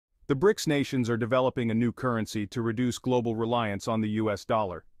The BRICS nations are developing a new currency to reduce global reliance on the US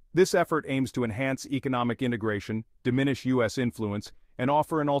dollar. This effort aims to enhance economic integration, diminish US influence, and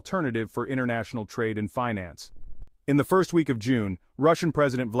offer an alternative for international trade and finance. In the first week of June, Russian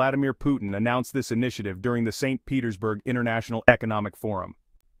President Vladimir Putin announced this initiative during the St. Petersburg International Economic Forum.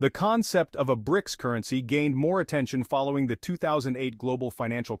 The concept of a BRICS currency gained more attention following the 2008 global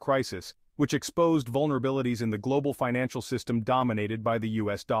financial crisis, which exposed vulnerabilities in the global financial system dominated by the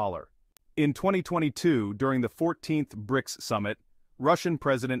US dollar. In 2022, during the 14th BRICS Summit, Russian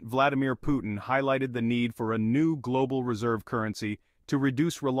President Vladimir Putin highlighted the need for a new global reserve currency to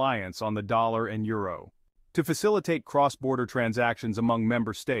reduce reliance on the dollar and euro. To facilitate cross-border transactions among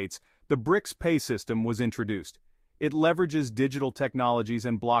member states, the BRICS Pay system was introduced. It leverages digital technologies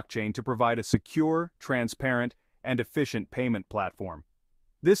and blockchain to provide a secure, transparent, and efficient payment platform.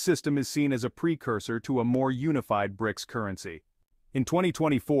 This system is seen as a precursor to a more unified BRICS currency. In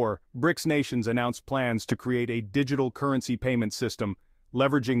 2024, BRICS nations announced plans to create a digital currency payment system,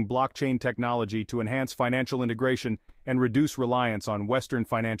 leveraging blockchain technology to enhance financial integration and reduce reliance on Western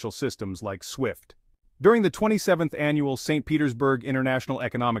financial systems like SWIFT. During the 27th Annual St. Petersburg International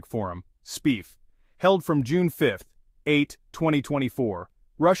Economic Forum, SPIEF, held from June 5, 2024,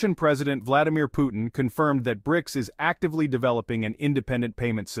 Russian President Vladimir Putin confirmed that BRICS is actively developing an independent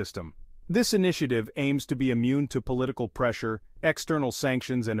payment system. This initiative aims to be immune to political pressure, external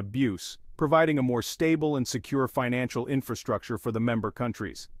sanctions, and abuse, providing a more stable and secure financial infrastructure for the member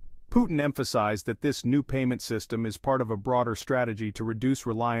countries. Putin emphasized that this new payment system is part of a broader strategy to reduce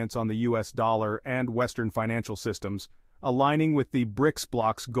reliance on the US dollar and Western financial systems, aligning with the BRICS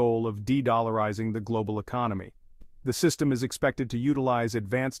bloc's goal of de-dollarizing the global economy. The system is expected to utilize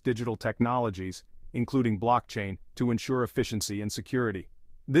advanced digital technologies, including blockchain, to ensure efficiency and security.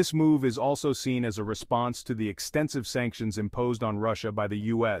 This move is also seen as a response to the extensive sanctions imposed on Russia by the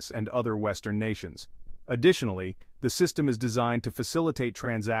US and other Western nations. Additionally, the system is designed to facilitate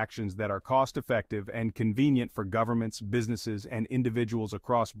transactions that are cost-effective and convenient for governments, businesses, and individuals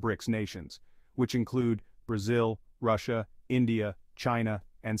across BRICS nations, which include Brazil, Russia, India, China,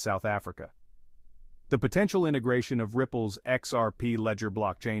 and South Africa. The potential integration of Ripple's XRP Ledger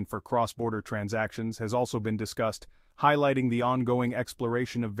blockchain for cross-border transactions has also been discussed, highlighting the ongoing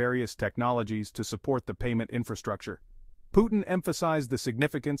exploration of various technologies to support the payment infrastructure. Putin emphasized the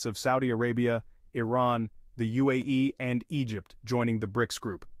significance of Saudi Arabia, Iran, the UAE, and Egypt joining the BRICS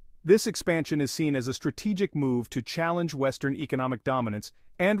group. This expansion is seen as a strategic move to challenge Western economic dominance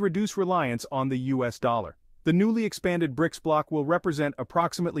and reduce reliance on the US dollar. The newly expanded BRICS bloc will represent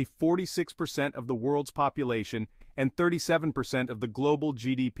approximately 46% of the world's population and 37% of the global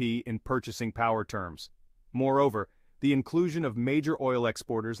GDP in purchasing power terms. Moreover, the inclusion of major oil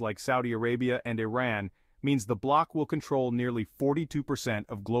exporters like Saudi Arabia and Iran means the bloc will control nearly 42%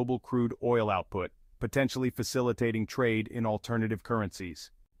 of global crude oil output, potentially facilitating trade in alternative currencies.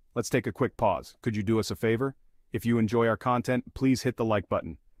 Let's take a quick pause. Could you do us a favor? If you enjoy our content, please hit the like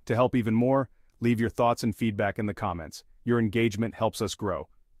button. To help even more, leave your thoughts and feedback in the comments. Your engagement helps us grow.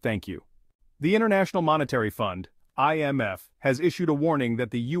 Thank you. The International Monetary Fund, IMF, has issued a warning that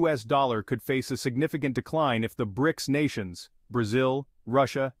the US dollar could face a significant decline if the BRICS nations, Brazil,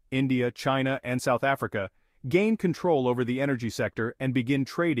 Russia, India, China, and South Africa, gain control over the energy sector and begin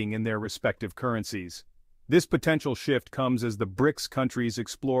trading in their respective currencies. This potential shift comes as the BRICS countries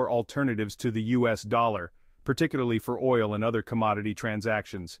explore alternatives to the US dollar, particularly for oil and other commodity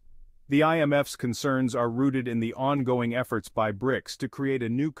transactions. The IMF's concerns are rooted in the ongoing efforts by BRICS to create a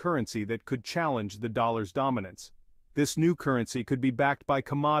new currency that could challenge the dollar's dominance. This new currency could be backed by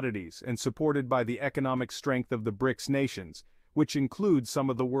commodities and supported by the economic strength of the BRICS nations, which includes some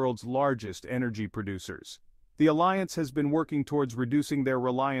of the world's largest energy producers. The alliance has been working towards reducing their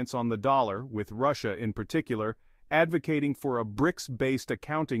reliance on the dollar, with Russia in particular, advocating for a BRICS-based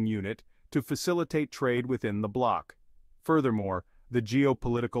accounting unit to facilitate trade within the bloc. Furthermore, the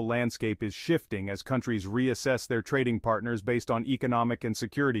geopolitical landscape is shifting as countries reassess their trading partners based on economic and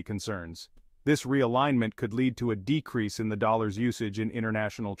security concerns. This realignment could lead to a decrease in the dollar's usage in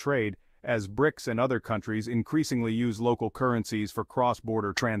international trade, as BRICS and other countries increasingly use local currencies for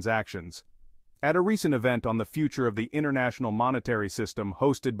cross-border transactions. At a recent event on the future of the international monetary system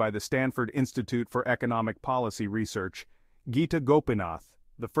hosted by the Stanford Institute for Economic Policy Research, Geeta Gopinath,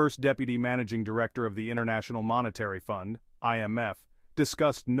 the first deputy managing director of the International Monetary Fund, IMF,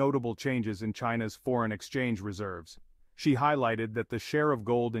 discussed notable changes in China's foreign exchange reserves. She highlighted that the share of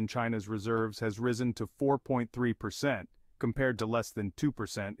gold in China's reserves has risen to 4.3%, compared to less than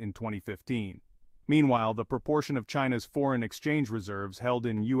 2% in 2015. Meanwhile, the proportion of China's foreign exchange reserves held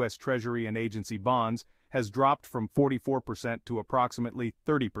in U.S. Treasury and agency bonds has dropped from 44% to approximately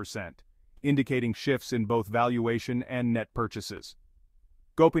 30%, indicating shifts in both valuation and net purchases.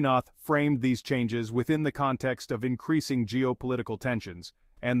 Gopinath framed these changes within the context of increasing geopolitical tensions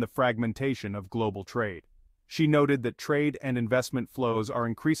and the fragmentation of global trade. She noted that trade and investment flows are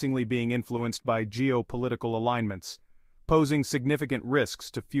increasingly being influenced by geopolitical alignments, posing significant risks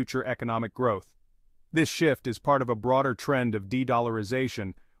to future economic growth. This shift is part of a broader trend of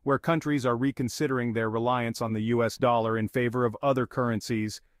de-dollarization, where countries are reconsidering their reliance on the US dollar in favor of other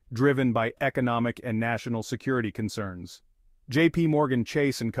currencies, driven by economic and national security concerns. J.P. Morgan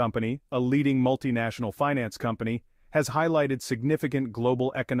Chase & Company, a leading multinational finance company, has highlighted significant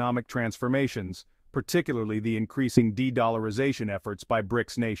global economic transformations, particularly the increasing de-dollarization efforts by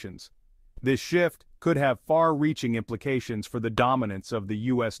BRICS nations. This shift could have far-reaching implications for the dominance of the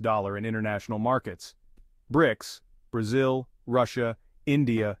US dollar in international markets. BRICS, Brazil, Russia,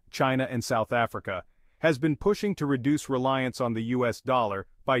 India, China, and South Africa, has been pushing to reduce reliance on the US dollar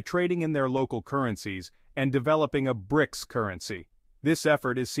by trading in their local currencies and developing a BRICS currency. This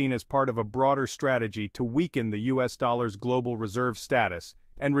effort is seen as part of a broader strategy to weaken the US dollar's global reserve status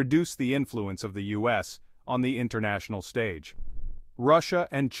and reduce the influence of the US on the international stage. Russia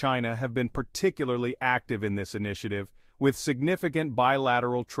and China have been particularly active in this initiative, with significant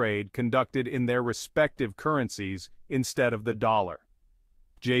bilateral trade conducted in their respective currencies instead of the dollar.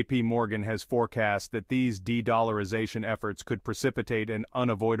 J.P. Morgan has forecast that these de-dollarization efforts could precipitate an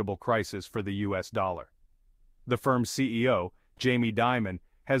unavoidable crisis for the US dollar. The firm's CEO, Jamie Dimon,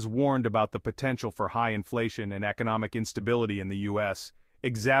 has warned about the potential for high inflation and economic instability in the US,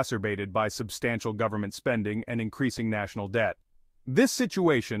 exacerbated by substantial government spending and increasing national debt. This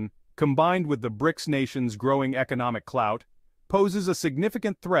situation, combined with the BRICS nations' growing economic clout, poses a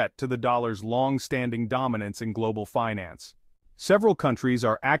significant threat to the dollar's long-standing dominance in global finance. Several countries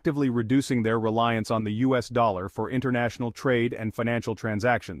are actively reducing their reliance on the US dollar for international trade and financial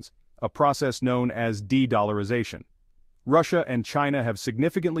transactions, a process known as de-dollarization. Russia and China have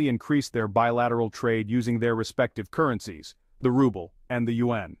significantly increased their bilateral trade using their respective currencies, the ruble and the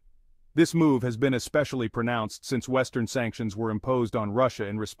yuan. This move has been especially pronounced since Western sanctions were imposed on Russia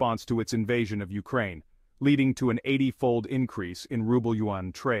in response to its invasion of Ukraine, leading to an 80-fold increase in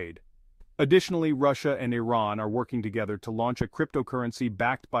ruble-yuan trade. Additionally, Russia and Iran are working together to launch a cryptocurrency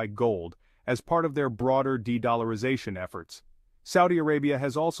backed by gold as part of their broader de-dollarization efforts. Saudi Arabia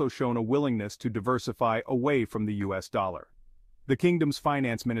has also shown a willingness to diversify away from the US dollar. The kingdom's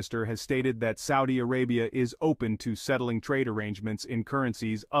finance minister has stated that Saudi Arabia is open to settling trade arrangements in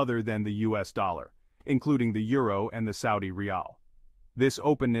currencies other than the US dollar, including the euro and the Saudi rial. This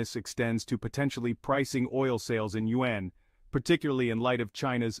openness extends to potentially pricing oil sales in yuan, particularly in light of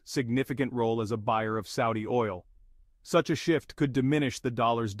China's significant role as a buyer of Saudi oil. Such a shift could diminish the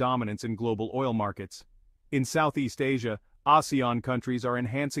dollar's dominance in global oil markets. In Southeast Asia, ASEAN countries are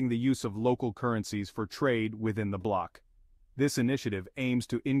enhancing the use of local currencies for trade within the bloc. This initiative aims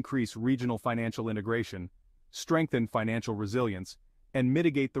to increase regional financial integration, strengthen financial resilience, and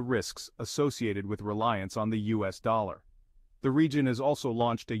mitigate the risks associated with reliance on the US dollar. The region has also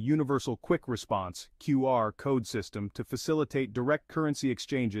launched a Universal Quick Response (QR) code system to facilitate direct currency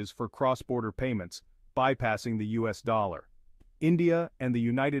exchanges for cross-border payments, bypassing the US dollar. India and the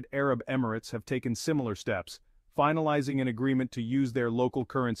United Arab Emirates have taken similar steps, finalizing an agreement to use their local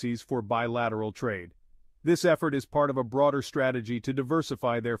currencies for bilateral trade. This effort is part of a broader strategy to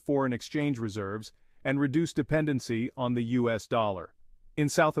diversify their foreign exchange reserves and reduce dependency on the US dollar. In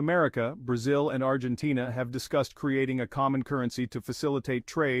South America, Brazil and Argentina have discussed creating a common currency to facilitate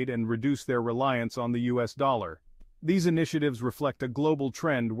trade and reduce their reliance on the US dollar. These initiatives reflect a global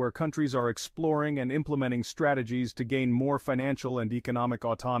trend where countries are exploring and implementing strategies to gain more financial and economic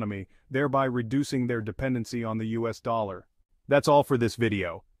autonomy, thereby reducing their dependency on the US dollar. That's all for this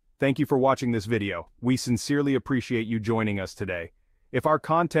video. Thank you for watching this video. We sincerely appreciate you joining us today. If our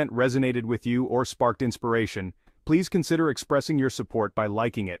content resonated with you or sparked inspiration, please consider expressing your support by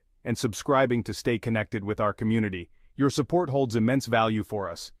liking it and subscribing to stay connected with our community. Your support holds immense value for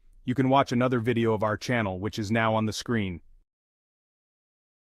us. You can watch another video of our channel, which is now on the screen.